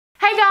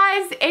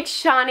guys,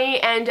 it's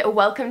Shani and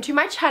welcome to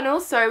my channel.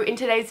 So in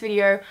today's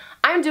video,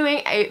 I'm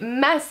doing a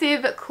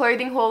massive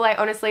clothing haul. I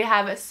honestly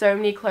have so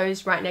many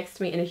clothes right next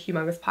to me in a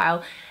humongous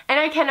pile and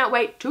I cannot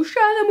wait to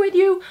share them with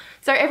you.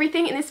 So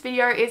everything in this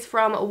video is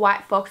from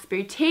White Fox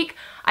Boutique.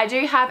 I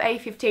do have a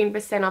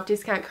 15% off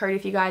discount code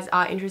if you guys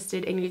are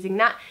interested in using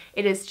that.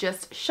 It is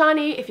just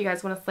Shani if you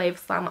guys want to save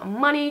some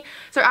money.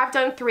 So I've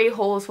done 3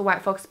 hauls for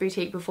White Fox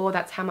Boutique before.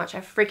 That's how much I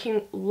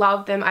freaking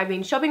love them. I've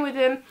been shopping with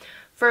them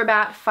for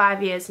about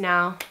 5 years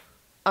now.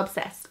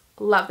 Obsessed.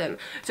 Love them.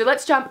 So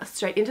let's jump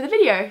straight into the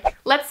video.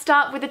 Let's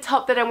start with the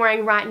top that I'm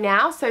wearing right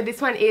now. So this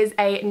one is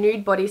a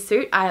nude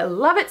bodysuit. I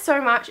love it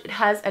so much. It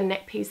has a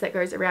neck piece that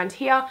goes around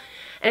here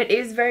and it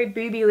is very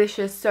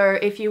boobylicious. So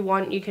if you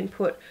want, you can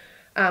put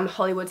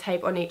Hollywood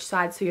tape on each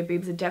side so your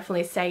boobs are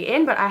definitely staying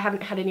in, but I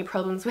haven't had any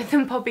problems with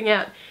them popping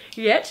out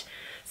yet.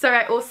 So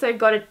I also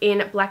got it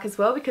in black as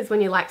well because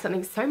when you like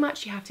something so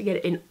much, you have to get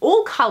it in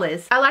all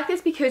colors. I like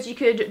this because you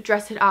could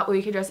dress it up or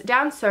you could dress it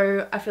down.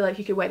 So I feel like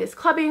you could wear this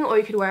clubbing or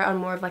you could wear it on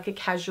more of like a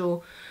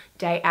casual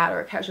day out or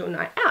a casual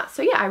night out.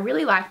 So yeah, I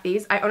really like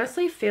these. I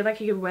honestly feel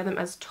like you could wear them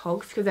as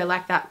togs because they're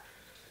like that,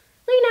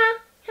 Lena,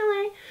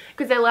 hello,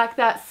 because they're like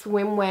that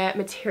swimwear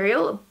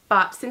material.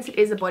 But since it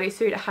is a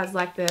bodysuit, it has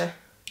like the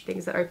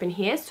things that open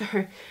here. So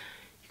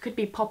could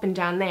be popping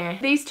down there.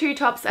 These 2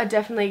 tops are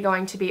definitely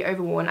going to be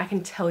overworn, I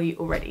can tell you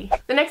already.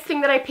 The next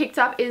thing that I picked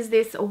up is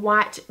this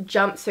white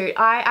jumpsuit.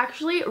 I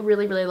actually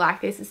really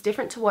like this. It's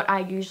different to what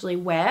I usually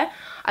wear.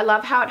 I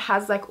love how it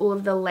has like all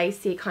of the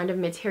lacy kind of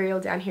material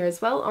down here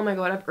as well. Oh my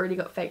god, I've already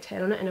got fake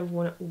tan on it and I've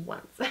worn it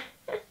once.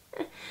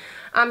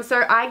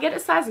 So I get a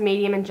size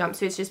medium in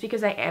jumpsuits just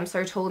because I am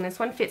so tall and this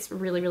one fits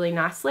really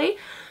nicely.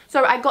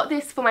 So I got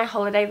this for my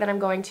holiday that I'm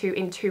going to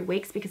in 2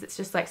 weeks because it's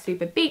just like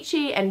super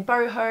beachy and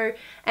boho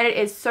and it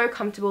is so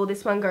comfortable.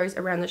 This one goes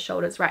around the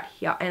shoulders right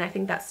here and I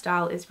think that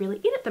style is really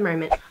in at the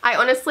moment. I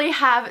honestly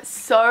have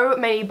so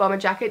many bomber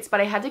jackets,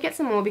 but I had to get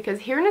some more because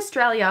here in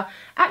Australia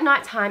at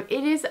night time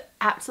it is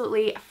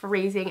absolutely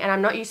freezing and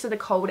I'm not used to the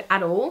cold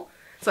at all.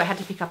 So I had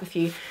to pick up a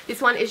few.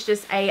 This one is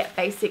just a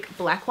basic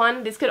black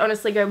one. This could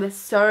honestly go with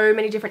so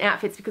many different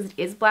outfits because it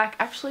is black.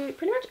 Actually,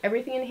 pretty much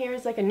everything in here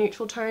is like a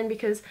neutral tone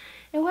because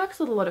it works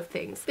with a lot of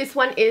things. This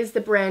one is the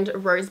brand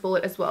Rose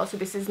Bullet as well. So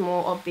this is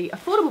more of the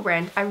affordable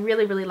brand. I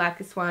really like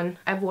this one.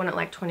 I've worn it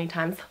like 20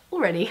 times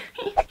already.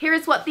 Here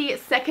is what the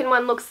second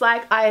one looks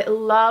like. I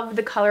love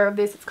the color of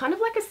this. It's kind of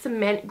like a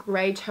cement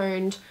gray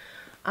toned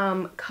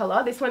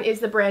color. This one is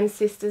the brand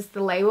Sisters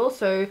the label,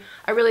 so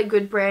a really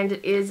good brand.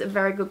 It is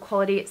very good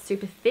quality. It's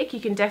super thick.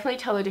 You can definitely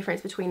tell the difference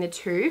between the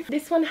two.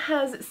 This one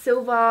has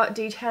silver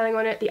detailing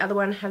on it. The other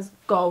one has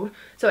gold,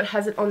 so it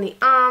has it on the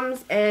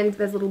arms and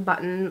there's little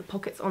button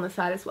pockets on the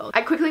side as well.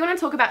 I quickly want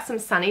to talk about some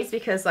sunnies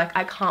because like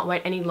I can't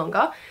wait any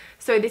longer.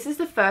 So this is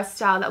the first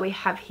style that we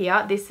have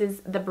here. This is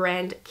the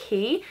brand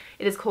Key.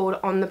 It is called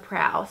On the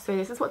Prowl. So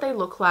this is what they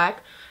look like.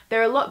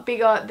 They're a lot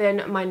bigger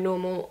than my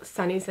normal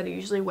sunnies that I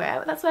usually wear,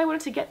 but that's why I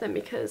wanted to get them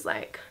because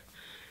like,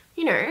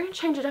 you know,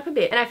 change it up a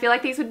bit. And I feel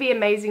like these would be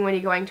amazing when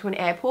you're going to an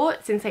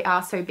airport since they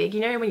are so big, you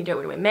know, when you don't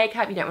want to wear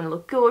makeup, you don't want to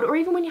look good, or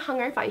even when you're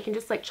hungover, you can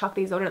just like chuck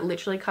these on and it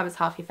literally covers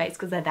half your face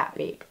because they're that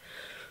big.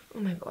 Oh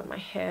my god, my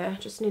hair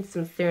just needs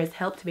some serious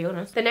help to be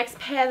honest. The next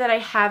pair that I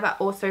have are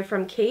also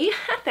from Key.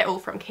 They're all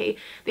from Key.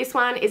 This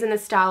one is in the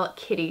style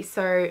Kitty.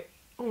 So,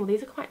 oh,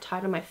 these are quite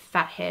tight on my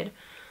fat head.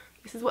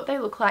 This is what they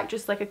look like,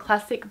 just like a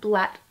classic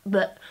black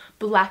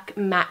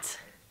matte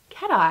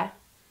cat eye.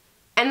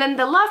 And then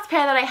the last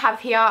pair that I have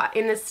here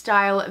in the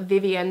style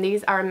Vivian.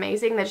 These are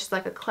amazing. They're just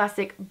like a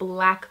classic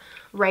black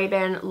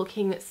Ray-Ban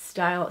looking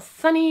style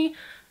sunny.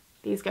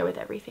 These go with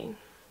everything.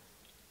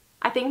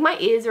 I think my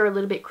ears are a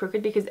little bit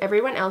crooked because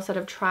everyone else that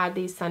I've tried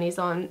these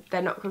sunnies on,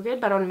 they're not crooked,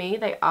 but on me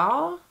they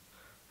are.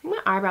 I think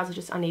my eyebrows are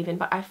just uneven,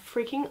 but I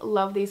freaking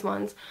love these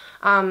ones.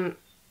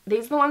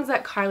 These are the ones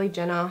that Kylie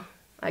Jenner,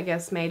 I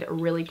guess, made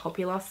really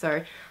popular.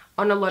 So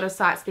on a lot of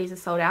sites these are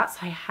sold out, so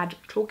I had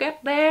to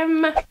get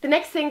them. The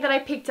next thing that I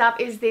picked up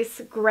is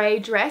this grey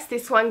dress.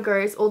 This one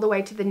goes all the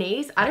way to the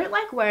knees. I don't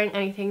like wearing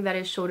anything that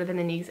is shorter than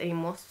the knees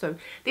anymore, so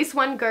this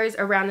one goes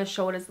around the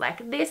shoulders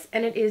like this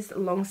and it is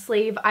long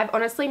sleeve. I've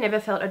honestly never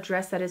felt a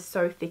dress that is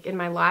so thick in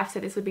my life, so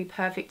this would be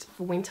perfect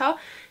for winter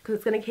because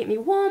it's going to keep me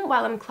warm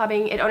while I'm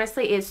clubbing. It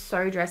honestly is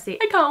so dressy.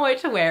 I can't wait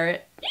to wear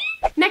it.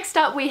 Next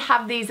up we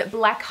have these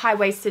black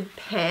high-waisted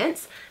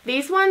pants.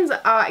 These ones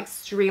are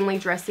extremely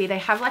dressy. They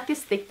have like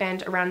this thick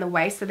band around the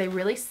waist, so they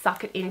really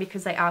suck it in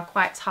because they are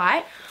quite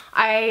tight.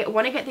 I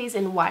want to get these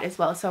in white as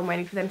well, so I'm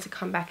waiting for them to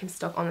come back in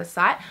stock on the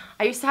site.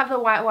 I used to have the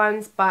white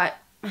ones, but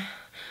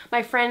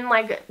my friend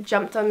like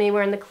jumped on me,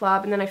 we're in the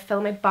club, and then I fell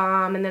on my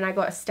bum and then I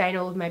got a stain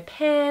all over my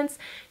pants.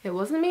 It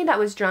wasn't me that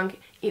was drunk,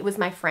 it was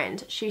my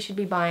friend. She should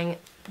be buying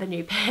the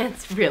new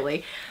pants,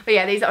 really. But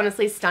yeah, these are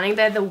honestly stunning.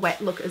 They're the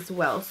wet look as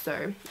well,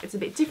 so it's a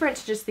bit different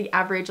to just the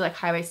average like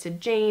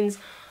high-waisted jeans,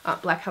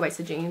 black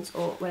high-waisted jeans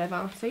or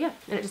whatever. So yeah,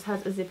 and it just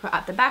has a zipper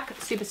at the back.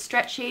 Super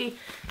stretchy,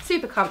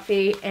 super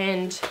comfy,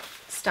 and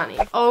stunning.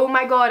 Oh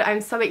my god,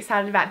 I'm so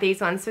excited about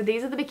these ones. So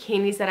these are the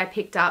bikinis that I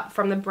picked up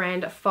from the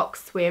brand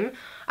Fox Swim.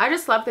 I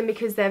just love them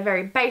because they're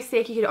very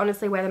basic. You could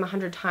honestly wear them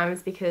 100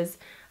 times because,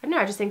 I don't know,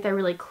 I just think they're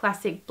really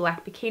classic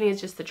black bikinis,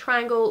 just the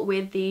triangle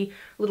with the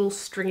little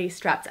stringy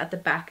straps at the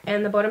back.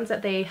 And the bottoms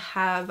that they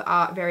have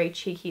are very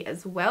cheeky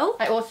as well.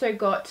 I also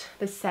got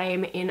the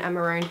same in a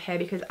maroon pair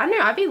because, I don't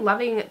know, I've been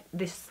loving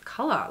this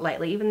colour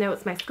lately, even though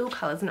it's my school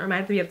colours and it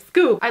reminds me of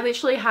school. I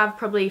literally have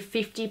probably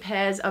 50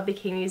 pairs of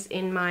bikinis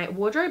in my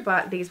wardrobe,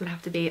 but these would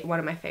have to be one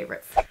of my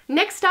favourites.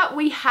 Next up,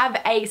 we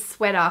have a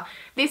sweater.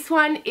 This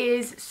one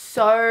is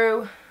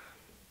so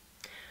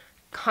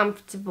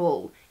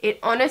comfortable. It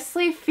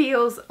honestly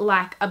feels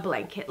like a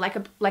blanket, like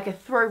a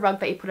throw rug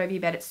that you put over your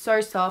bed. It's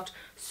so soft,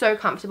 so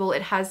comfortable.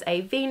 It has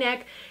a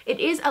V-neck. It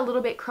is a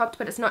little bit cropped,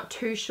 but it's not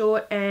too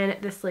short, and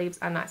the sleeves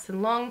are nice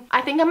and long. I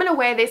think I'm gonna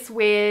wear this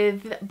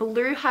with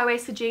blue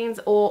high-waisted jeans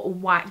or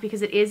white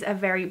because it is a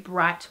very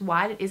bright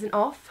white. It isn't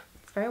off.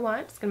 It's very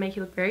white. It's gonna make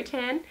you look very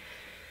tan.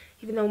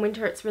 Even though in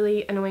winter it's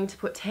really annoying to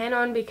put tan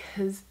on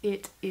because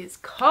it is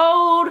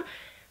cold.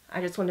 I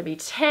just want to be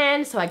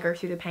tan, so I go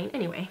through the pain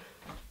anyway.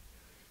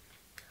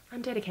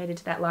 I'm dedicated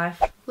to that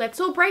life. Let's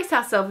all brace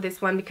ourselves with this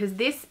one because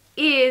this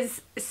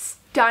is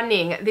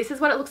stunning. This is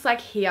what it looks like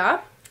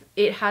here.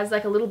 It has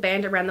like a little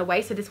band around the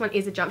waist, so this one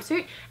is a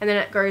jumpsuit, and then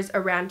it goes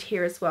around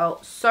here as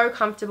well. So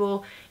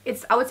comfortable.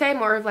 It's, I would say,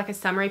 more of like a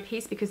summery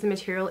piece because the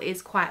material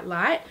is quite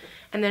light.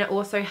 And then it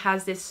also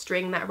has this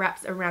string that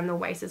wraps around the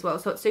waist as well.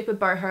 So it's super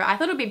boho. I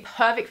thought it would be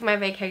perfect for my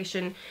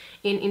vacation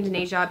in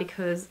Indonesia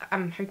because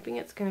I'm hoping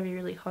it's going to be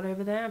really hot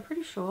over there. I'm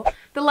pretty sure.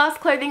 The last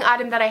clothing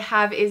item that I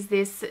have is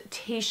this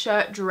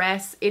t-shirt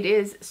dress. It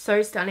is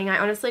so stunning. I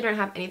honestly don't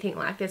have anything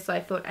like this, so I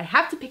thought I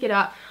have to pick it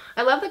up.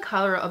 I love the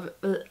color of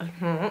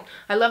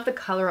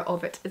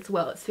it as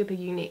well. It's super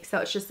unique. So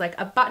it's just like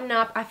a button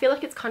up. I feel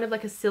like it's kind of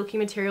like a silky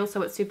material,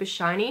 so it's super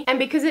shiny. And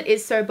because it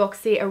is so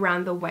boxy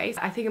around the waist,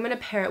 I think I'm going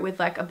to pair it with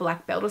like a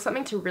black belt or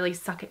something to really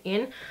suck it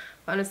in.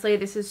 Honestly,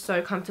 this is so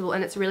comfortable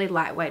and it's really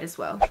lightweight as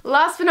well.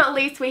 Last but not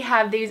least, we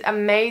have these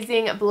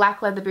amazing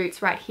black leather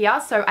boots right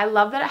here. So I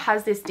love that it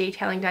has this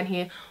detailing down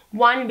here.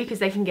 One, because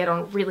they can get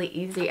on really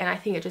easy, and I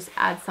think it just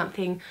adds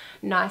something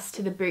nice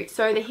to the boot.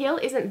 So the heel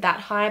isn't that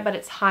high, but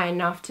it's high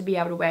enough to be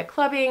able to wear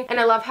clubbing. And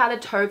I love how the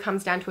toe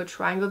comes down to a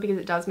triangle because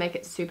it does make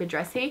it super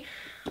dressy.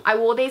 I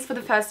wore these for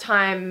the first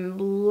time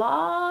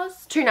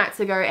 2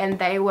 nights ago, and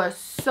they were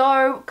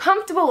so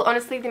comfortable.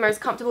 Honestly, the most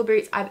comfortable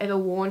boots I've ever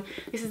worn.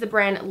 This is the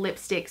brand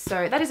Lipstick,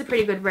 so that is a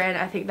pretty good brand.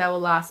 I think they will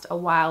last a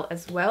while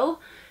as well.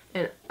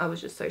 And I was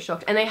just so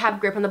shocked. And they have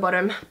grip on the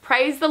bottom.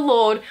 Praise the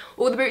Lord.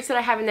 All the boots that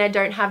I have in there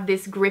don't have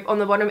this grip on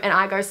the bottom, and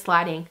I go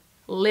sliding.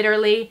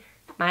 Literally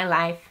my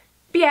life.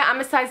 But yeah, I'm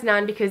a size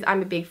 9 because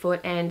I'm a big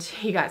foot, and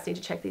you guys need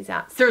to check these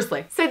out.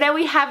 Seriously. So there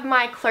we have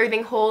my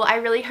clothing haul. I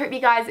really hope you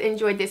guys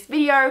enjoyed this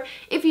video.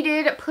 If you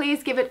did,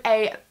 please give it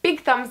a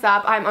big thumbs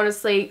up. I'm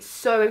honestly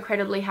so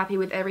incredibly happy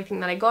with everything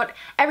that I got.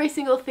 Every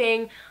single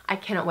thing I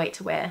cannot wait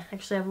to wear.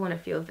 Actually, I've worn a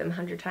few of them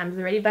 100 times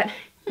already, but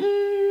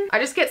I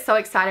just get so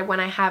excited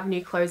when I have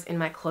new clothes in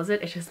my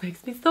closet. It just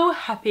makes me so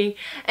happy.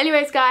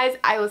 Anyways, guys,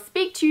 I will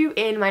speak to you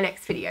in my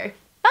next video.